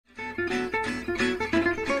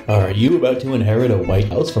Are you about to inherit a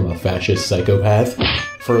Whitehouse from a fascist psychopath?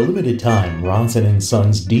 For a limited time, Ronson and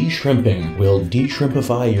Sons De-Shrimping will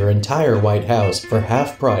de-shrimpify your entire Whitehouse for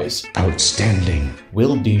half price. Outstanding.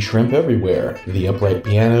 We'll de-shrimp everywhere. The upright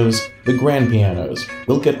pianos, the grand pianos.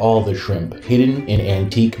 We'll get all the shrimp, hidden in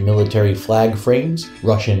antique military flag frames,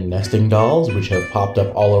 Russian nesting dolls, which have popped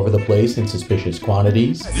up all over the place in suspicious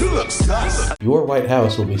quantities. You look sus! Your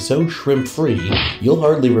Whitehouse will be so shrimp-free, you'll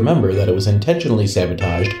hardly remember that it was intentionally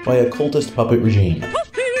sabotaged by a cultist puppet regime.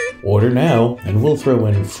 Order now, and we'll throw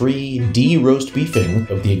in free de-roast beefing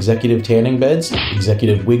of the executive tanning beds,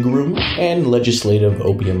 executive wig room, and legislative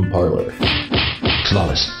opium parlor.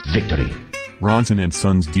 Flawless victory. Ronson and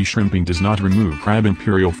Sons De-Shrimping does not remove crab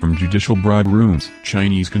imperial from judicial bribe rooms,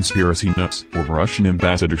 Chinese conspiracy nuts, or Russian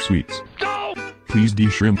ambassador suites. Please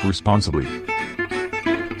de-shrimp responsibly.